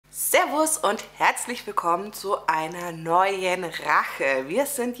Servus und herzlich willkommen zu einer neuen Rache. Wir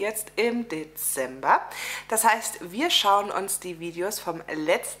sind jetzt im Dezember. Das heißt, wir schauen uns die Videos vom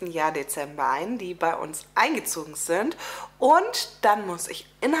letzten Jahr Dezember ein, die bei uns eingezogen sind. Und dann muss ich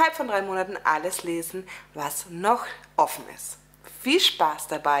innerhalb von 3 Monaten alles lesen, was noch offen ist. Viel Spaß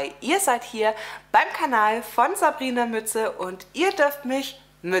dabei. Ihr seid hier beim Kanal von Sabrina Mütze und ihr dürft mich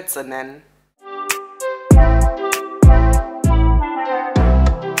Mütze nennen.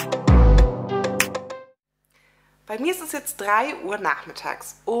 Bei mir ist es jetzt 3 Uhr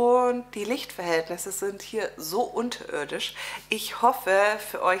nachmittags und die Lichtverhältnisse sind hier so unterirdisch. Ich hoffe,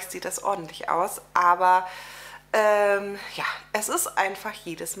 für euch sieht das ordentlich aus, aber ja, es ist einfach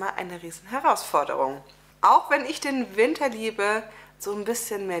jedes Mal eine riesen Herausforderung. Auch wenn ich den Winter liebe, so ein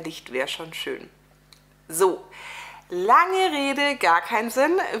bisschen mehr Licht wäre schon schön. So, lange Rede, gar keinen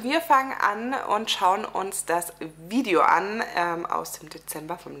Sinn. Wir fangen an und schauen uns das Video an aus dem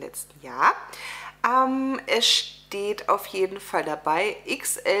Dezember vom letzten Jahr. Es steht auf jeden Fall dabei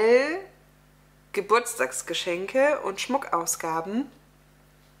XL Geburtstagsgeschenke und Schmuckausgaben.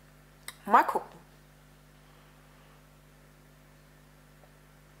 Mal gucken.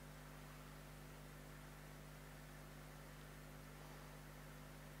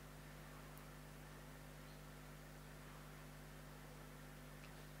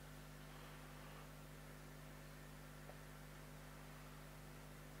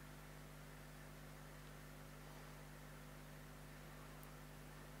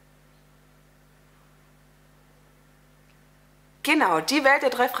 Genau, die Welt der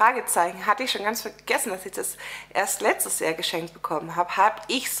 3 Fragezeichen hatte ich schon ganz vergessen, dass ich das erst letztes Jahr geschenkt bekommen habe. Habe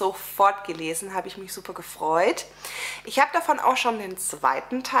ich sofort gelesen, habe ich mich super gefreut. Ich habe davon auch schon den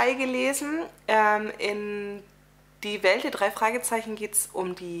zweiten Teil gelesen. In die Welt der 3 Fragezeichen geht es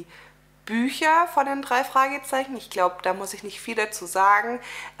um die Bücher von den 3 Fragezeichen. Ich glaube, da muss ich nicht viel dazu sagen.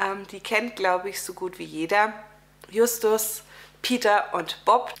 Die kennt, glaube ich, so gut wie jeder. Justus, Peter und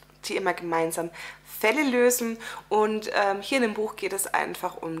Bob, die immer gemeinsam Fälle lösen, und hier in dem Buch geht es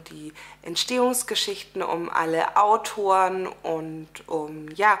einfach um die Entstehungsgeschichten, um alle Autoren und um,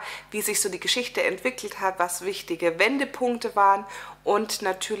 ja, wie sich so die Geschichte entwickelt hat, was wichtige Wendepunkte waren und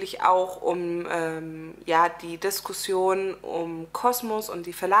natürlich auch um ja, die Diskussion um Kosmos und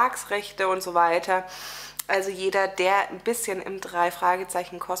die Verlagsrechte und so weiter. Also jeder, der ein bisschen im 3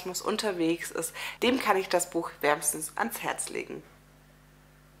 Fragezeichen Kosmos unterwegs ist, dem kann ich das Buch wärmstens ans Herz legen.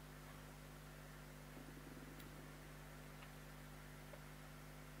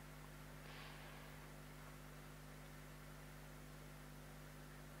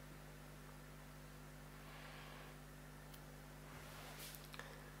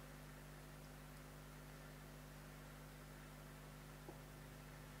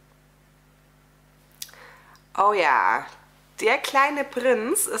 Oh ja, der kleine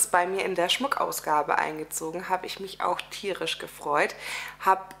Prinz ist bei mir in der Schmuckausgabe eingezogen. Habe ich mich auch tierisch gefreut.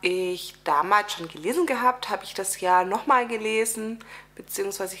 Habe ich damals schon gelesen gehabt, habe ich das Jahr nochmal gelesen,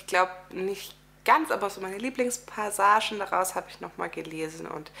 beziehungsweise ich glaube nicht ganz, aber so meine Lieblingspassagen daraus habe ich nochmal gelesen.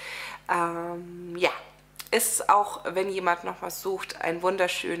 Und ja, ist auch, wenn jemand noch was sucht, ein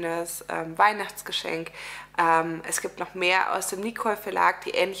wunderschönes Weihnachtsgeschenk. Es gibt noch mehr aus dem Nicole Verlag, die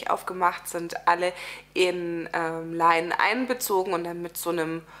ähnlich aufgemacht sind, alle in Leinen einbezogen und dann mit so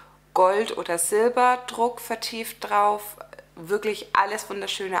einem Gold- oder Silberdruck vertieft drauf. Wirklich alles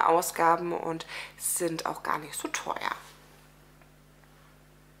wunderschöne Ausgaben und sind auch gar nicht so teuer.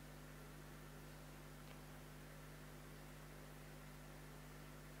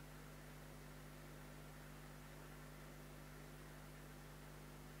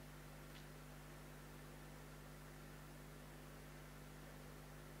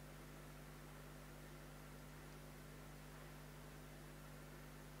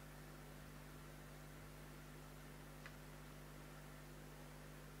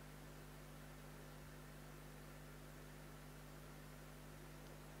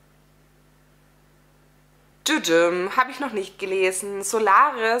 Habe ich noch nicht gelesen.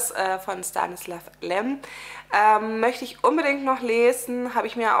 Solaris von Stanislav Lem möchte ich unbedingt noch lesen. Habe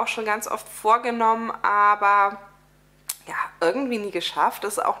ich mir auch schon ganz oft vorgenommen, aber ja, irgendwie nie geschafft.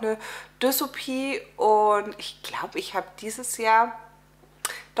 Das ist auch eine Dystopie und ich glaube, ich habe dieses Jahr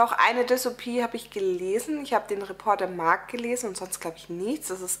doch eine Dystopie habe ich gelesen. Ich habe den Reporter Mark gelesen und sonst glaube ich nichts.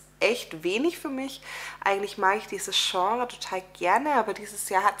 Das ist echt wenig für mich. Eigentlich mag ich dieses Genre total gerne, aber dieses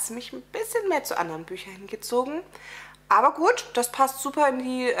Jahr hat es mich ein bisschen mehr zu anderen Büchern hingezogen. Aber gut, das passt super in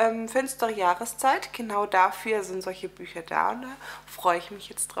die finstere Jahreszeit. Genau dafür sind solche Bücher da und da freue ich mich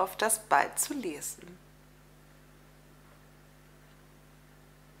jetzt drauf, das bald zu lesen.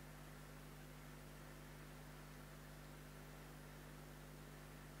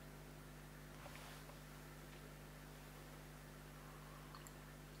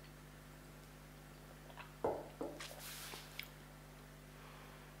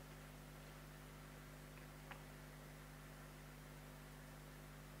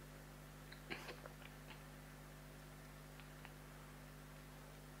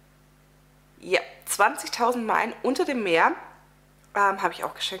 20.000 Meilen unter dem Meer. Habe ich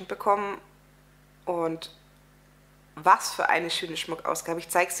auch geschenkt bekommen. Und was für eine schöne Schmuckausgabe. Ich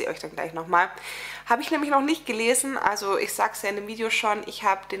zeige sie euch dann gleich nochmal. Habe ich nämlich noch nicht gelesen. Also ich sage es ja in dem Video schon. Ich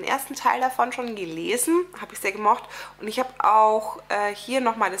habe den ersten Teil davon schon gelesen. Habe ich sehr gemocht. Und ich habe auch hier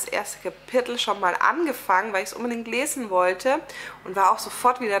nochmal das erste Kapitel schon mal angefangen, weil ich es unbedingt lesen wollte. Und war auch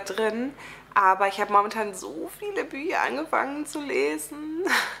sofort wieder drin. Aber ich habe momentan so viele Bücher angefangen zu lesen.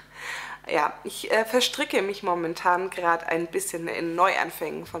 Ja, ich verstricke mich momentan gerade ein bisschen in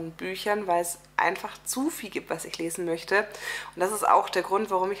Neuanfängen von Büchern, weil es einfach zu viel gibt, was ich lesen möchte. Und das ist auch der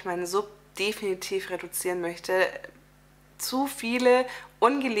Grund, warum ich meinen Sub definitiv reduzieren möchte. Zu viele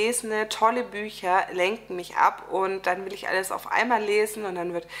ungelesene, tolle Bücher lenken mich ab und dann will ich alles auf einmal lesen und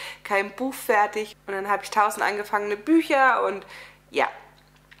dann wird kein Buch fertig und dann habe ich 1000 angefangene Bücher und ja,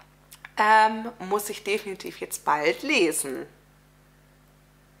 muss ich definitiv jetzt bald lesen.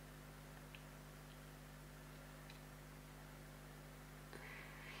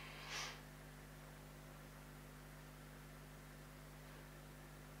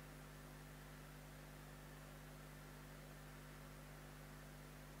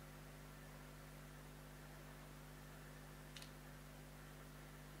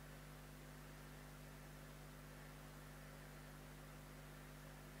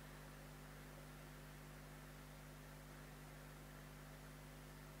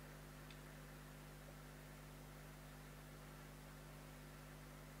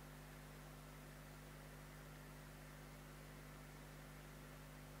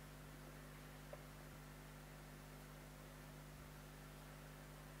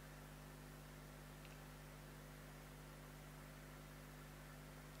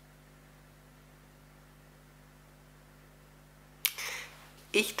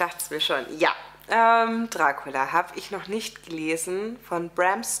 Ich dachte es mir schon, ja. Dracula habe ich noch nicht gelesen von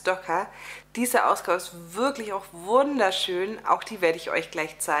Bram Stoker. Diese Ausgabe ist wirklich auch wunderschön. Auch die werde ich euch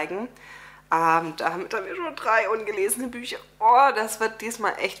gleich zeigen. Damit haben wir schon 3 ungelesene Bücher. Oh, das wird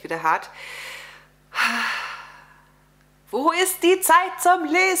diesmal echt wieder hart. Wo ist die Zeit zum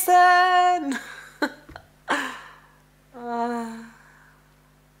Lesen?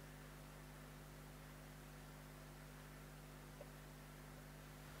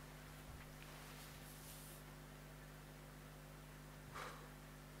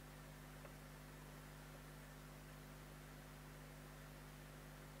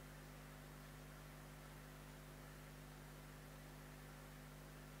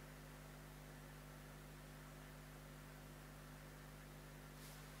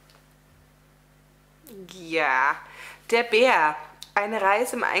 Ja, der Bär. Eine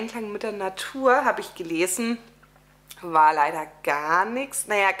Reise im Einklang mit der Natur habe ich gelesen. War leider gar nichts.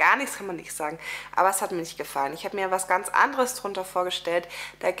 Naja, gar nichts kann man nicht sagen. Aber es hat mir nicht gefallen. Ich habe mir was ganz anderes drunter vorgestellt.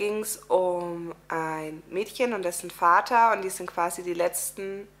 Da ging es um ein Mädchen und dessen Vater. Und die sind quasi die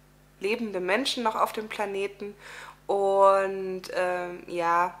letzten lebenden Menschen noch auf dem Planeten. Und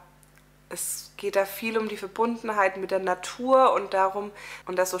ja, es geht da viel um die Verbundenheit mit der Natur und darum,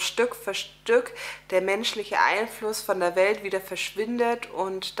 und dass so Stück für Stück der menschliche Einfluss von der Welt wieder verschwindet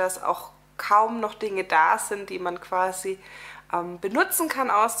und dass auch kaum noch Dinge da sind, die man quasi benutzen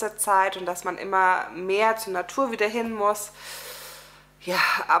kann aus der Zeit und dass man immer mehr zur Natur wieder hin muss. Ja,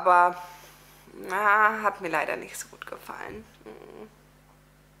 aber hat mir leider nicht so gut gefallen.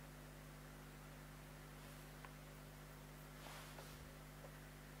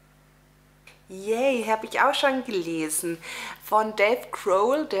 Yay, habe ich auch schon gelesen. Von Dave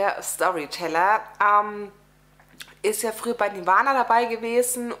Grohl, der Storyteller. Ist ja früher bei Nirvana dabei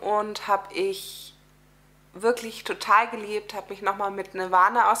gewesen und habe ich wirklich total geliebt, habe mich nochmal mit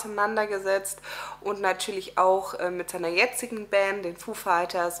Nirvana auseinandergesetzt und natürlich auch mit seiner jetzigen Band, den Foo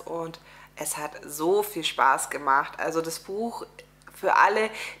Fighters, und es hat so viel Spaß gemacht. Also das Buch für alle,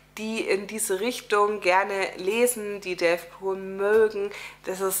 die in diese Richtung gerne lesen, die Dave Grohl mögen.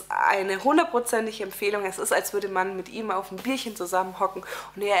 Das ist eine hundertprozentige Empfehlung. Es ist, als würde man mit ihm auf ein Bierchen zusammenhocken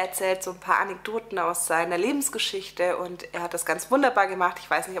und er erzählt so ein paar Anekdoten aus seiner Lebensgeschichte und er hat das ganz wunderbar gemacht. Ich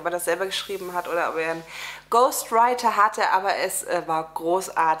weiß nicht, ob er das selber geschrieben hat oder ob er einen Ghostwriter hatte, aber es war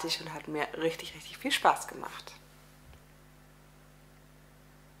großartig und hat mir richtig, richtig viel Spaß gemacht.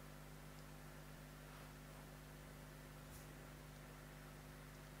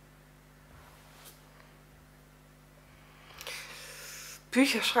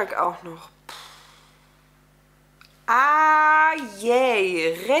 Bücherschrank auch noch.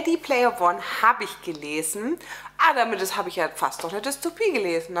 Yay! Ready Player One habe ich gelesen. Damit habe ich ja fast doch eine Dystopie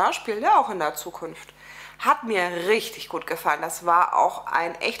gelesen. Ne? Spielt ja auch in der Zukunft. Hat mir richtig gut gefallen. Das war auch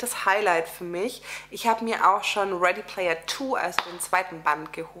ein echtes Highlight für mich. Ich habe mir auch schon Ready Player 2, also den zweiten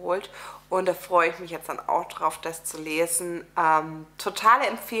Band, geholt. Und da freue ich mich jetzt dann auch drauf, das zu lesen. Totale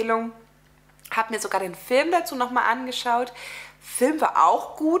Empfehlung. Habe mir sogar den Film dazu nochmal angeschaut. Film war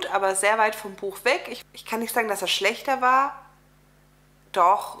auch gut, aber sehr weit vom Buch weg. Ich kann nicht sagen, dass er schlechter war.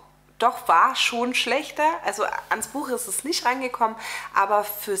 Doch war schon schlechter. Also ans Buch ist es nicht rangekommen. Aber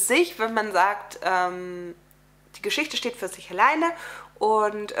für sich, wenn man sagt, die Geschichte steht für sich alleine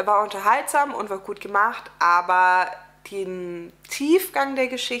und war unterhaltsam und war gut gemacht, aber den Tiefgang der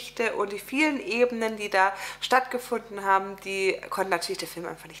Geschichte und die vielen Ebenen, die da stattgefunden haben, die konnte natürlich der Film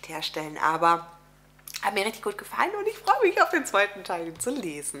einfach nicht herstellen. Aber hat mir richtig gut gefallen und ich freue mich auf den zweiten Teil, ihn zu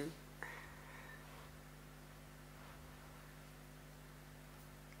lesen.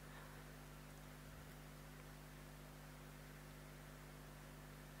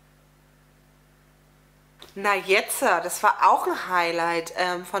 Na jetzt, das war auch ein Highlight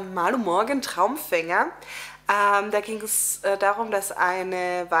von Malu Morgan, Traumfänger. Da ging es darum, dass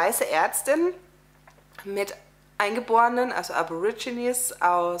eine weiße Ärztin mit Eingeborenen, also Aborigines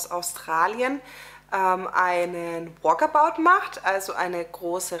aus Australien, einen Walkabout macht, also eine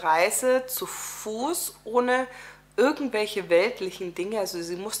große Reise zu Fuß, ohne irgendwelche weltlichen Dinge. Also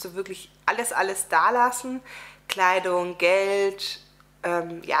sie musste wirklich alles da lassen. Kleidung, Geld,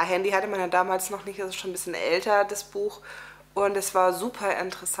 ja, Handy hatte man ja damals noch nicht, das ist schon ein bisschen älter, das Buch. Und es war super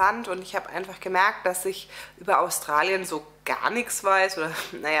interessant und ich habe einfach gemerkt, dass ich über Australien so gar nichts weiß oder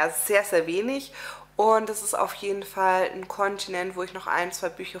naja, sehr, sehr wenig. Und es ist auf jeden Fall ein Kontinent, wo ich noch ein, zwei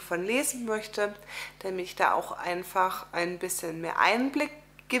Bücher von lesen möchte, damit ich da auch einfach ein bisschen mehr Einblick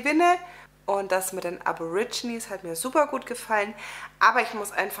gewinne. Und das mit den Aborigines hat mir super gut gefallen. Aber ich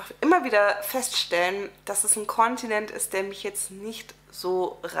muss einfach immer wieder feststellen, dass es ein Kontinent ist, der mich jetzt nicht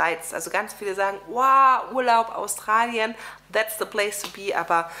so reizt. Also ganz viele sagen, wow, Urlaub, Australien, that's the place to be.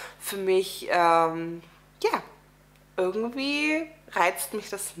 Aber für mich, ja, irgendwie reizt mich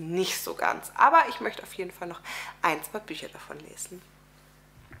das nicht so ganz. Aber ich möchte auf jeden Fall noch ein, zwei Bücher davon lesen.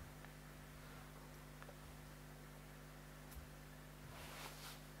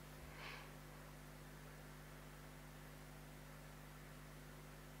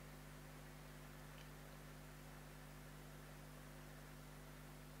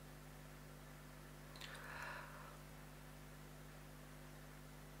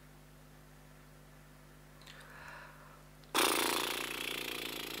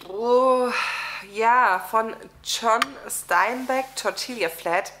 Oh, ja, von John Steinbeck, Tortilla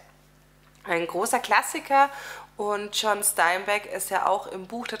Flat. Ein großer Klassiker und John Steinbeck ist ja auch im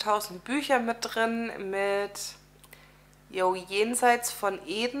Buch der 1000 Bücher mit drin, mit Jenseits von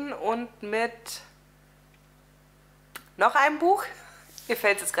Eden und mit noch einem Buch. Mir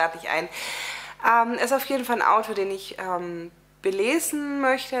fällt es jetzt gerade nicht ein. Ist auf jeden Fall ein Autor, den ich belesen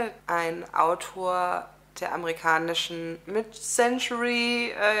möchte. Ein Autor der amerikanischen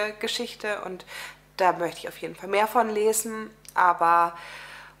Mid-Century-Geschichte und da möchte ich auf jeden Fall mehr von lesen. Aber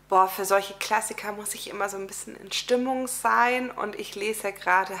boah, für solche Klassiker muss ich immer so ein bisschen in Stimmung sein und ich lese ja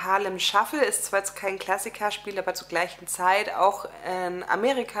gerade Harlem Shuffle, ist zwar jetzt kein Klassiker, spielt aber zur gleichen Zeit auch in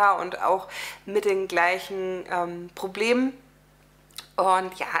Amerika und auch mit den gleichen Problemen.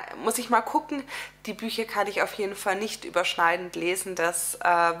 Und ja, muss ich mal gucken. Die Bücher kann ich auf jeden Fall nicht überschneidend lesen. Das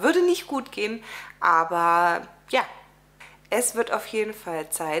würde nicht gut gehen. Aber ja, es wird auf jeden Fall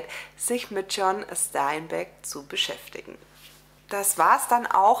Zeit, sich mit John Steinbeck zu beschäftigen. Das war es dann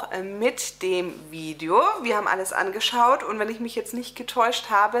auch mit dem Video. Wir haben alles angeschaut und wenn ich mich jetzt nicht getäuscht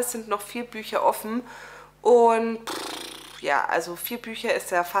habe, sind noch 4 Bücher offen. Und ja, also 4 Bücher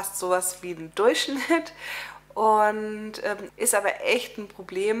ist ja fast sowas wie ein Durchschnitt. Und ist aber echt ein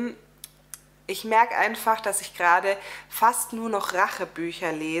Problem. Ich merke einfach, dass ich gerade fast nur noch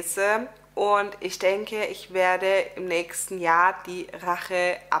Rachebücher lese und ich denke, ich werde im nächsten Jahr die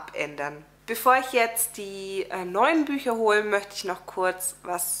Rache abändern. Bevor ich jetzt die neuen Bücher hole, möchte ich noch kurz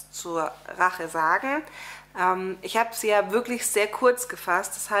was zur Rache sagen. Ich habe sie ja wirklich sehr kurz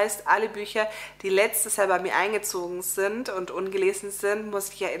gefasst. Das heißt, alle Bücher, die letztes Jahr bei mir eingezogen sind und ungelesen sind, muss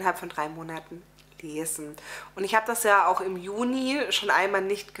ich ja innerhalb von 3 Monaten lesen. Und ich habe das ja auch im Juni schon einmal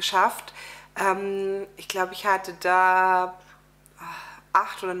nicht geschafft. Ich glaube, ich hatte da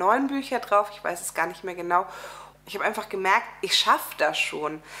 8 oder 9 Bücher drauf, ich weiß es gar nicht mehr genau. Ich habe einfach gemerkt, ich schaffe das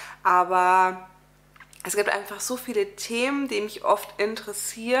schon, aber es gibt einfach so viele Themen, die mich oft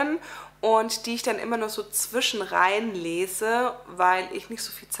interessieren und die ich dann immer nur so zwischenrein lese, weil ich nicht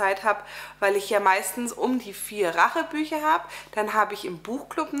so viel Zeit habe, weil ich ja meistens um die 4 Rachebücher habe. Dann habe ich im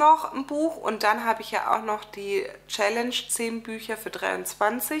Buchclub noch ein Buch und dann habe ich ja auch noch die Challenge 10 Bücher für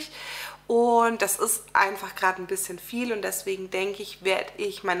 23. Und das ist einfach gerade ein bisschen viel und deswegen denke ich, werde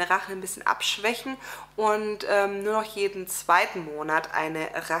ich meine Rache ein bisschen abschwächen und nur noch jeden zweiten Monat eine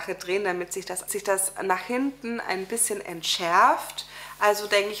Rache drehen, damit sich das nach hinten ein bisschen entschärft. Also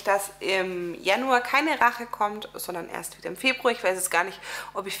denke ich, dass im Januar keine Rache kommt, sondern erst wieder im Februar. Ich weiß jetzt gar nicht,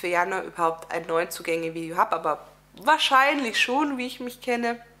 ob ich für Januar überhaupt ein Neuzugänge-Video habe, aber wahrscheinlich schon, wie ich mich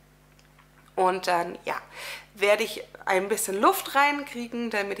kenne. Und dann, ja, werde ich ein bisschen Luft reinkriegen,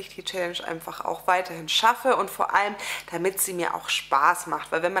 damit ich die Challenge einfach auch weiterhin schaffe und vor allem, damit sie mir auch Spaß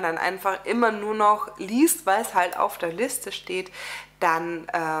macht. Weil wenn man dann einfach immer nur noch liest, weil es halt auf der Liste steht, dann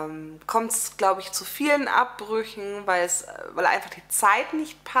kommt es, glaube ich, zu vielen Abbrüchen, weil einfach die Zeit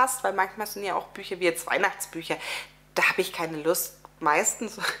nicht passt, weil manchmal sind ja auch Bücher wie jetzt Weihnachtsbücher, da habe ich keine Lust,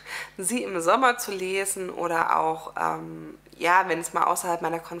 meistens sie im Sommer zu lesen oder auch, ja, wenn es mal außerhalb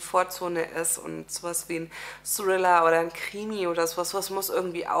meiner Komfortzone ist und sowas wie ein Thriller oder ein Krimi oder sowas muss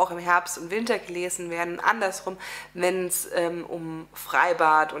irgendwie auch im Herbst und Winter gelesen werden. Andersrum, wenn es um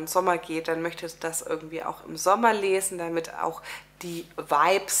Freibad und Sommer geht, dann möchte ich das irgendwie auch im Sommer lesen, damit auch die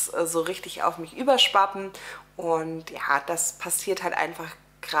Vibes so richtig auf mich überschwappen. Und ja, das passiert halt einfach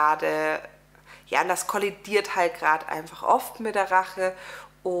gerade. Ja, das kollidiert halt gerade einfach oft mit der Rache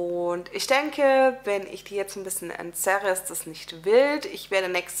und ich denke, wenn ich die jetzt ein bisschen entzerre, ist das nicht wild. Ich werde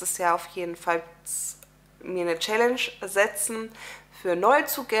nächstes Jahr auf jeden Fall mir eine Challenge setzen für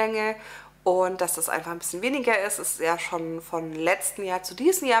Neuzugänge und dass das einfach ein bisschen weniger ist ja schon von letzten Jahr zu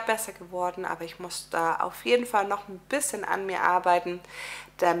diesem Jahr besser geworden, aber ich muss da auf jeden Fall noch ein bisschen an mir arbeiten,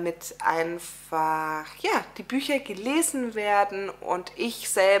 damit einfach, ja, die Bücher gelesen werden und ich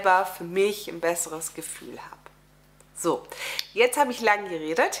selber für mich ein besseres Gefühl habe. So, jetzt habe ich lang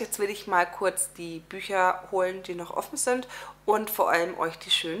geredet, jetzt will ich mal kurz die Bücher holen, die noch offen sind und vor allem euch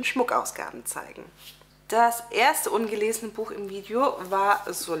die schönen Schmuckausgaben zeigen. Das erste ungelesene Buch im Video war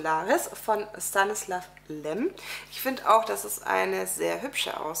Solaris von Stanislav Lem. Ich finde auch, dass es eine sehr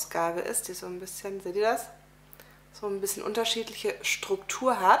hübsche Ausgabe ist, die so ein bisschen, seht ihr das? So ein bisschen unterschiedliche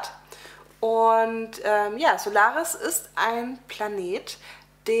Struktur hat. Und ja, Solaris ist ein Planet,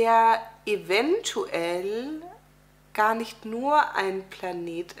 der eventuell gar nicht nur ein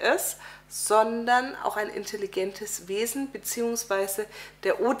Planet ist, sondern auch ein intelligentes Wesen, beziehungsweise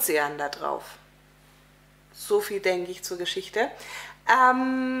der Ozean da drauf. So viel denke ich zur Geschichte.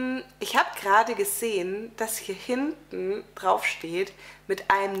 Ich habe gerade gesehen, dass hier hinten drauf steht,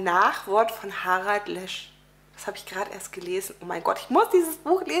 mit einem Nachwort von Harald Lesch. Das habe ich gerade erst gelesen. Oh mein Gott, ich muss dieses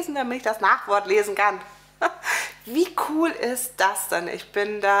Buch lesen, damit ich das Nachwort lesen kann. Wie cool ist das denn? Ich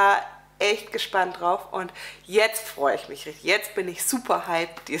bin da echt gespannt drauf und jetzt freue ich mich richtig. Jetzt bin ich super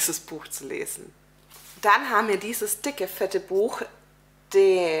hyped, dieses Buch zu lesen. Dann haben wir dieses dicke, fette Buch,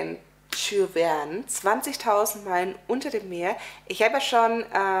 den Jules Verne, 20.000 Meilen unter dem Meer. Ich habe ja schon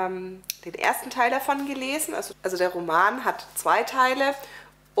den ersten Teil davon gelesen, also der Roman hat 2 Teile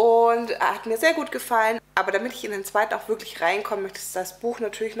und hat mir sehr gut gefallen. Aber damit ich in den zweiten auch wirklich reinkomme, möchte ich das Buch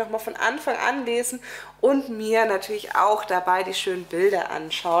natürlich nochmal von Anfang an lesen und mir natürlich auch dabei die schönen Bilder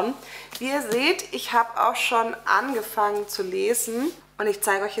anschauen. Wie ihr seht, ich habe auch schon angefangen zu lesen und ich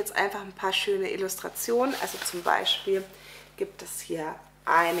zeige euch jetzt einfach ein paar schöne Illustrationen. Also zum Beispiel gibt es hier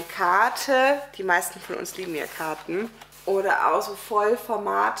eine Karte, die meisten von uns lieben ja Karten, oder auch so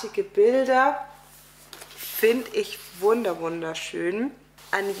vollformatige Bilder, finde ich wunderschön.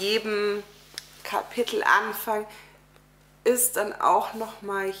 An jedem Kapitelanfang ist dann auch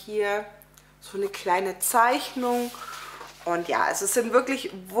nochmal hier so eine kleine Zeichnung und ja, also es sind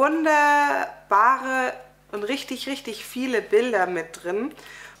wirklich wunderbare und richtig viele Bilder mit drin.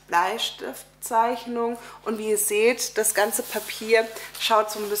 Bleistiftzeichnung und wie ihr seht, das ganze Papier schaut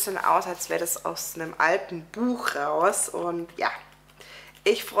so ein bisschen aus, als wäre das aus einem alten Buch raus und ja,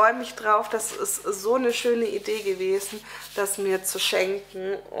 ich freue mich drauf, das ist so eine schöne Idee gewesen, das mir zu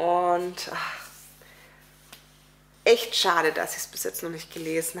schenken und echt schade, dass ich es bis jetzt noch nicht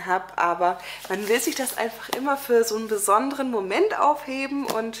gelesen habe, aber man will sich das einfach immer für so einen besonderen Moment aufheben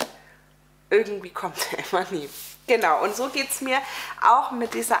und irgendwie kommt er immer nie. Genau, und so geht es mir auch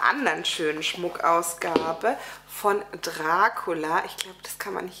mit dieser anderen schönen Schmuckausgabe von Dracula. Ich glaube, das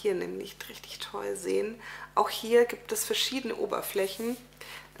kann man hier nämlich richtig toll sehen. Auch hier gibt es verschiedene Oberflächen.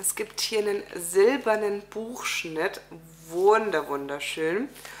 Es gibt hier einen silbernen Buchschnitt, wunderschön.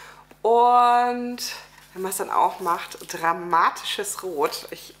 Und wenn man es dann auch macht, dramatisches Rot.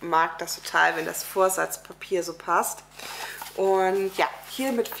 Ich mag das total, wenn das Vorsatzpapier so passt. Und ja,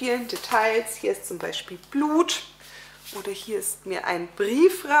 hier mit vielen Details. Hier ist zum Beispiel Blut. Oder hier ist mir ein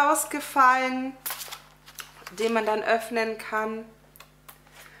Brief rausgefallen, den man dann öffnen kann.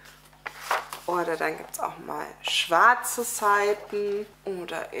 Oder dann gibt es auch mal schwarze Seiten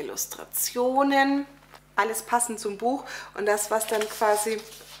oder Illustrationen. Alles passend zum Buch. Und das, was dann quasi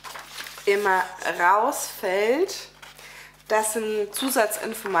immer rausfällt, das sind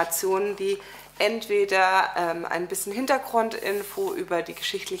Zusatzinformationen, die entweder ein bisschen Hintergrundinfo über die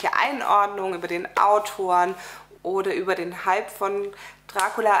geschichtliche Einordnung, über den Autoren oder über den Hype von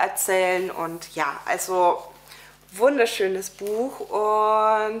Dracula erzählen. Und ja, also wunderschönes Buch.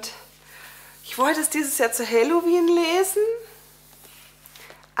 Und ich wollte es dieses Jahr zu Halloween lesen,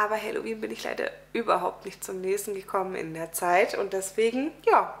 aber Halloween bin ich leider überhaupt nicht zum Lesen gekommen in der Zeit. Und deswegen,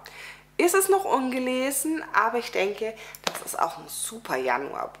 ja, ist es noch ungelesen, aber ich denke, das ist auch ein super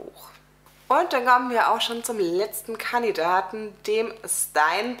Januarbuch. Und dann kommen wir auch schon zum letzten Kandidaten, dem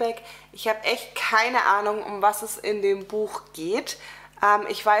Steinbeck. Ich habe echt keine Ahnung, um was es in dem Buch geht.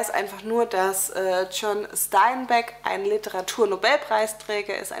 Ich weiß einfach nur, dass John Steinbeck ein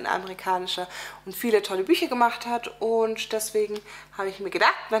Literaturnobelpreisträger ist, ein amerikanischer, und viele tolle Bücher gemacht hat. Und deswegen habe ich mir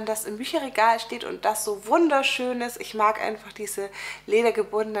gedacht, wenn das im Bücherregal steht und das so wunderschön ist, ich mag einfach diese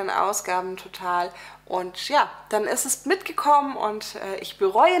ledergebundenen Ausgaben total. Und ja, dann ist es mitgekommen und ich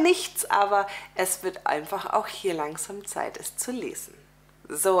bereue nichts, aber es wird einfach auch hier langsam Zeit, es zu lesen.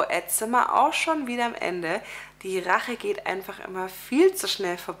 So, jetzt sind wir auch schon wieder am Ende. Die Rache geht einfach immer viel zu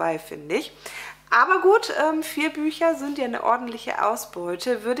schnell vorbei, finde ich. Aber gut, 4 Bücher sind ja eine ordentliche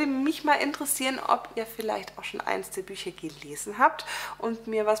Ausbeute. Würde mich mal interessieren, ob ihr vielleicht auch schon eins der Bücher gelesen habt und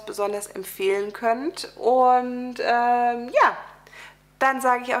mir was besonders empfehlen könnt. Und ja, dann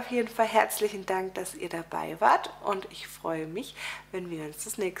sage ich auf jeden Fall herzlichen Dank, dass ihr dabei wart. Und ich freue mich, wenn wir uns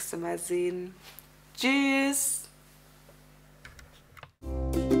das nächste Mal sehen. Tschüss!